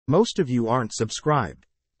Most of you aren't subscribed.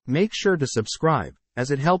 Make sure to subscribe,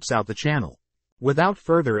 as it helps out the channel. Without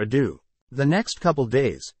further ado, the next couple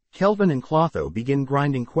days, Kelvin and Clotho begin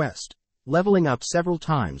grinding quest, leveling up several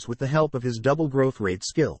times with the help of his double growth rate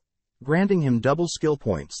skill, granting him double skill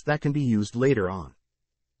points that can be used later on.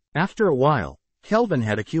 After a while, Kelvin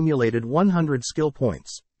had accumulated 100 skill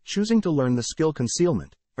points, choosing to learn the skill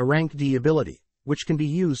Concealment, a rank D ability, which can be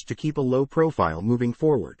used to keep a low profile moving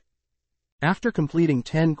forward. After completing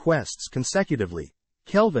 10 quests consecutively,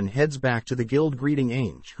 Kelvin heads back to the guild greeting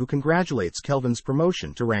Ange, who congratulates Kelvin's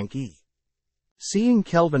promotion to rank E. Seeing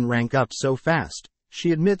Kelvin rank up so fast,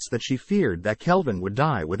 she admits that she feared that Kelvin would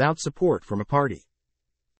die without support from a party.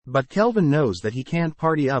 But Kelvin knows that he can't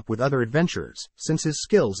party up with other adventurers, since his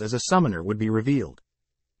skills as a summoner would be revealed.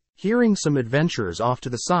 Hearing some adventurers off to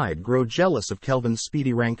the side grow jealous of Kelvin's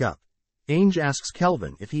speedy rank up, Ange asks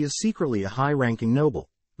Kelvin if he is secretly a high-ranking noble,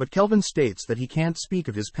 but Kelvin states that he can't speak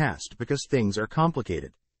of his past because things are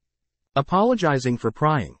complicated. Apologizing for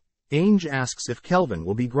prying, Ange asks if Kelvin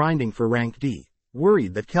will be grinding for rank D,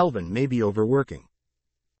 worried that Kelvin may be overworking.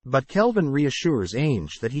 But Kelvin reassures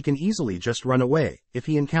Ange that he can easily just run away if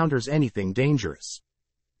he encounters anything dangerous.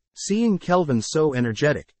 Seeing Kelvin so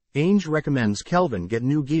energetic, Ange recommends Kelvin get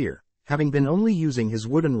new gear, having been only using his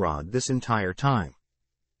wooden rod this entire time.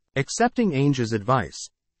 Accepting Ange's advice,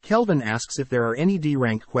 Kelvin asks if there are any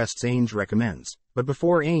D-rank quests Ange recommends, but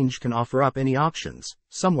before Ange can offer up any options,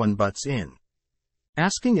 someone butts in.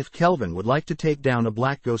 Asking if Kelvin would like to take down a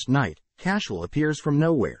Black Ghost Knight, Cashel appears from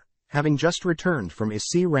nowhere, having just returned from a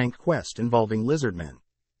C-rank quest involving lizardmen.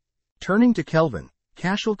 Turning to Kelvin,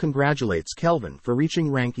 Cashel congratulates Kelvin for reaching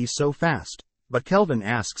rank E so fast, but Kelvin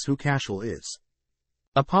asks who Cashel is.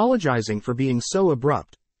 Apologizing for being so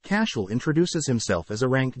abrupt, Cashel introduces himself as a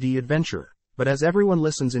rank D adventurer, but as everyone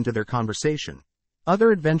listens into their conversation,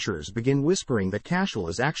 other adventurers begin whispering that Cashel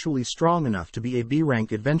is actually strong enough to be a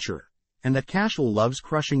B-rank adventurer, and that Cashel loves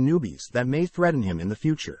crushing newbies that may threaten him in the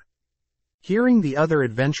future. Hearing the other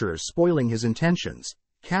adventurers spoiling his intentions,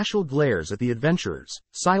 Cashel glares at the adventurers,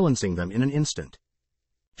 silencing them in an instant.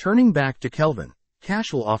 Turning back to Kelvin,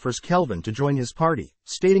 Cashel offers Kelvin to join his party,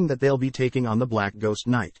 stating that they'll be taking on the Black Ghost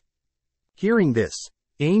Knight. Hearing this,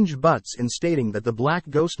 Ange butts in, stating that the Black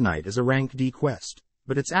Ghost Knight is a rank D quest,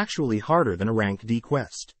 but it's actually harder than a rank D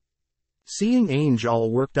quest. Seeing Ange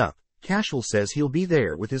all worked up, Cashel says he'll be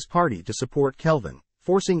there with his party to support Kelvin,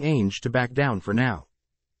 forcing Ange to back down for now.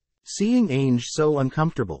 Seeing Ange so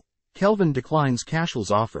uncomfortable, Kelvin declines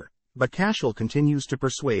Cashel's offer, but Cashel continues to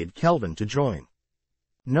persuade Kelvin to join.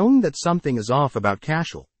 Knowing that something is off about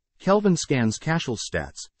Cashel, Kelvin scans Cashel's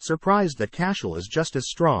stats, surprised that Cashel is just as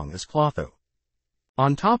strong as Clotho.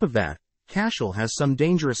 On top of that, Cashel has some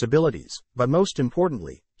dangerous abilities, but most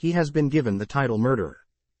importantly, he has been given the title Murderer.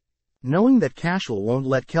 Knowing that Cashel won't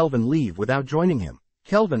let Kelvin leave without joining him,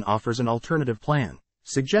 Kelvin offers an alternative plan,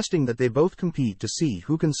 suggesting that they both compete to see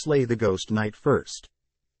who can slay the Ghost Knight first.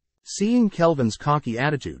 Seeing Kelvin's cocky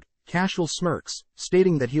attitude, Cashel smirks,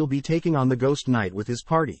 stating that he'll be taking on the Ghost Knight with his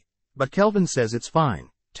party, but Kelvin says it's fine,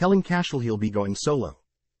 telling Cashel he'll be going solo.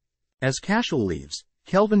 As Cashel leaves,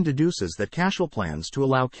 Kelvin deduces that Cashel plans to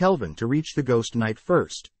allow Kelvin to reach the Ghost Knight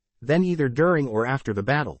first, then either during or after the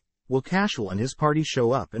battle, will Cashel and his party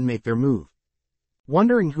show up and make their move.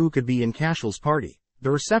 Wondering who could be in Cashel's party,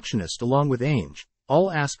 the receptionist along with Ange,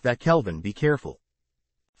 all ask that Kelvin be careful.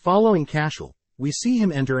 Following Cashel, we see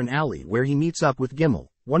him enter an alley where he meets up with Gimmel,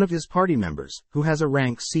 one of his party members, who has a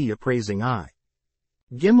rank C appraising eye.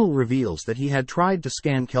 Gimmel reveals that he had tried to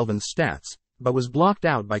scan Kelvin's stats, but was blocked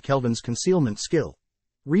out by Kelvin's concealment skill,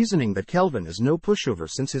 reasoning that Kelvin is no pushover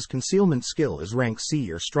since his concealment skill is rank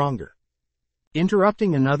C or stronger.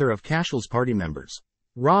 Interrupting another of Cashel's party members,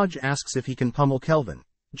 Raj asks if he can pummel Kelvin,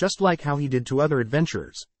 just like how he did to other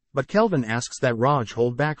adventurers, but Kelvin asks that Raj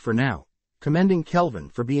hold back for now, commending Kelvin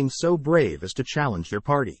for being so brave as to challenge their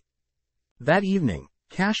party. That evening,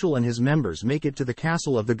 Cashel and his members make it to the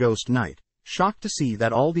castle of the Ghost Knight, shocked to see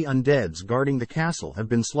that all the undeads guarding the castle have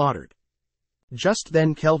been slaughtered. Just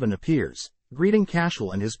then Kelvin appears, greeting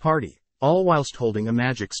Cashel and his party, all whilst holding a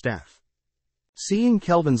magic staff. Seeing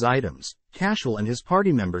Kelvin's items, Cashel and his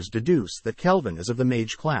party members deduce that Kelvin is of the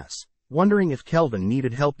mage class, wondering if Kelvin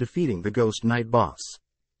needed help defeating the Ghost Knight boss.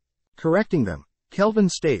 Correcting them, Kelvin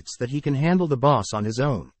states that he can handle the boss on his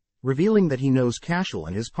own, revealing that he knows Cashel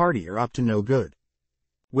and his party are up to no good.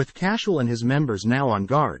 With Cashel and his members now on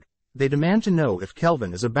guard, they demand to know if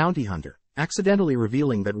Kelvin is a bounty hunter, accidentally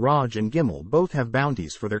revealing that Raj and Gimmel both have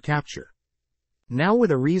bounties for their capture. Now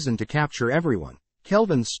with a reason to capture everyone,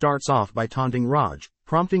 Kelvin starts off by taunting Raj,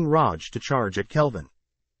 prompting Raj to charge at Kelvin.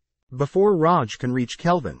 Before Raj can reach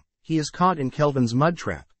Kelvin, he is caught in Kelvin's mud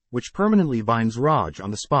trap, which permanently binds Raj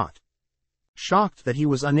on the spot. Shocked that he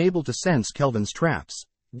was unable to sense Kelvin's traps,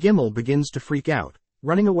 Gimel begins to freak out,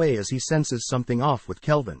 running away as he senses something off with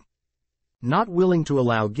Kelvin. Not willing to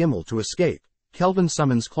allow Gimel to escape, Kelvin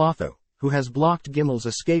summons Clotho, who has blocked Gimel's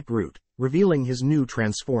escape route, revealing his new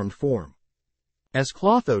transformed form. As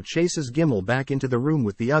Clotho chases Gimel back into the room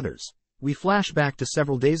with the others, we flash back to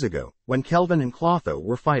several days ago, when Kelvin and Clotho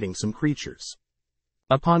were fighting some creatures.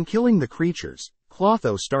 Upon killing the creatures,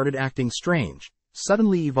 Clotho started acting strange,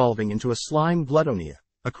 suddenly evolving into a slime Bloodonia,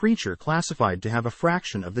 a creature classified to have a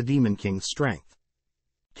fraction of the Demon King's strength.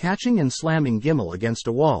 Catching and slamming Gimel against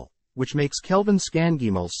a wall, which makes Kelvin scan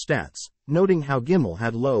Gimel's stats, noting how Gimel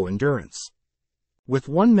had low endurance. With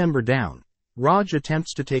one member down, Raj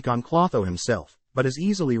attempts to take on Clotho himself, but is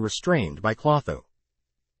easily restrained by Clotho.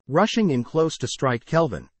 Rushing in close to strike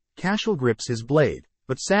Kelvin, Cashel grips his blade,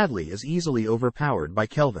 but sadly is easily overpowered by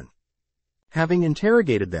Kelvin. Having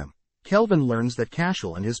interrogated them, Kelvin learns that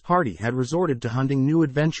Cashel and his party had resorted to hunting new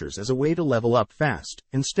adventures as a way to level up fast,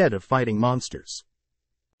 instead of fighting monsters.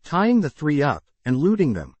 Tying the three up, and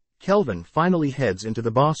looting them, Kelvin finally heads into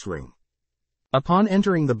the boss room. Upon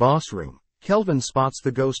entering the boss room, Kelvin spots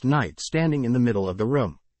the Ghost Knight standing in the middle of the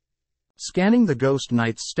room. Scanning the Ghost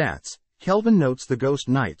Knight's stats, Kelvin notes the Ghost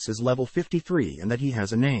Knight's is level 53 and that he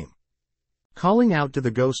has a name. Calling out to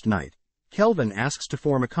the Ghost Knight, Kelvin asks to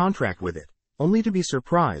form a contract with it, only to be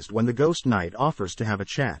surprised when the Ghost Knight offers to have a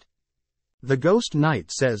chat. The Ghost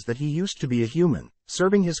Knight says that he used to be a human,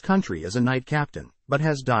 serving his country as a knight captain, but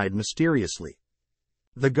has died mysteriously.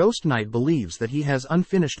 The Ghost Knight believes that he has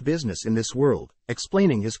unfinished business in this world,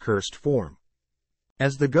 explaining his cursed form.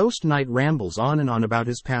 As the Ghost Knight rambles on and on about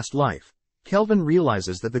his past life, Kelvin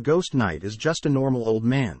realizes that the Ghost Knight is just a normal old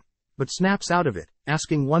man, but snaps out of it,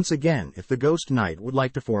 asking once again if the Ghost Knight would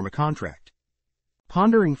like to form a contract.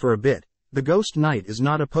 Pondering for a bit, the Ghost Knight is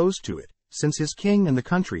not opposed to it, since his king and the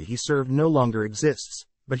country he served no longer exists,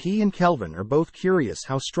 but he and Kelvin are both curious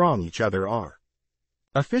how strong each other are.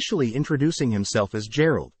 Officially introducing himself as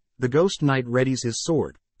Gerald, the Ghost Knight readies his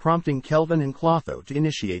sword, prompting Kelvin and Clotho to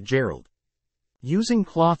initiate Gerald. Using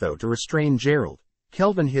Clotho to restrain Gerald,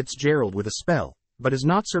 Kelvin hits Gerald with a spell, but is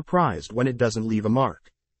not surprised when it doesn't leave a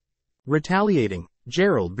mark. Retaliating,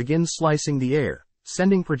 Gerald begins slicing the air,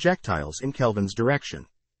 sending projectiles in Kelvin's direction.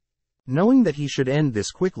 Knowing that he should end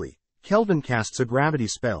this quickly, Kelvin casts a gravity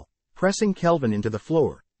spell, pressing Kelvin into the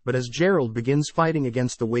floor, but as Gerald begins fighting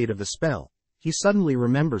against the weight of the spell, he suddenly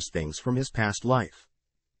remembers things from his past life.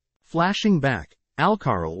 Flashing back,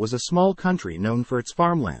 Alcarl was a small country known for its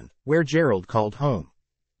farmland, where Gerald called home.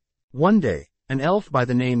 One day, an elf by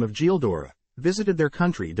the name of Gildora visited their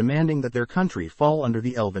country demanding that their country fall under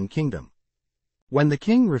the Elven Kingdom. When the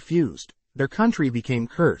king refused, their country became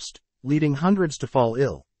cursed, leading hundreds to fall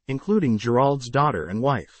ill, including Gerald's daughter and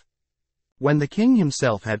wife. When the king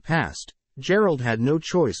himself had passed, Gerald had no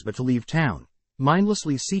choice but to leave town,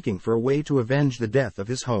 mindlessly seeking for a way to avenge the death of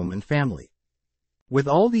his home and family. With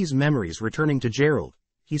all these memories returning to Gerald,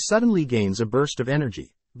 he suddenly gains a burst of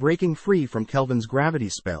energy, breaking free from Kelvin's gravity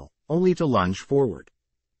spell, only to lunge forward.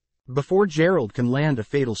 Before Gerald can land a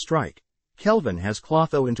fatal strike, Kelvin has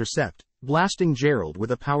Clotho intercept, blasting Gerald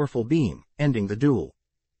with a powerful beam, ending the duel.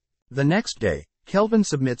 The next day, Kelvin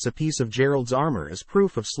submits a piece of Gerald's armor as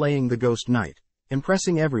proof of slaying the Ghost Knight,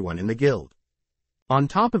 impressing everyone in the guild. On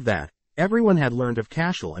top of that, everyone had learned of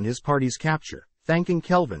Cashel and his party's capture, thanking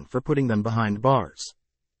Kelvin for putting them behind bars.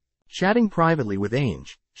 Chatting privately with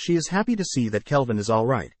Ainge, she is happy to see that Kelvin is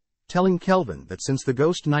alright, telling Kelvin that since the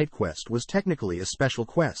Ghost Knight quest was technically a special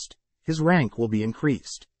quest, his rank will be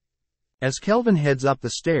increased. As Kelvin heads up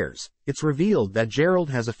the stairs, it's revealed that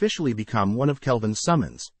Gerald has officially become one of Kelvin's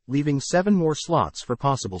summons, leaving 7 more slots for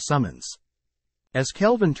possible summons. As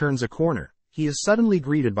Kelvin turns a corner, he is suddenly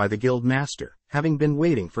greeted by the guild master, having been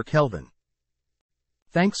waiting for Kelvin.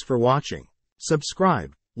 Thanks for watching.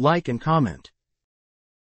 Subscribe, like and comment.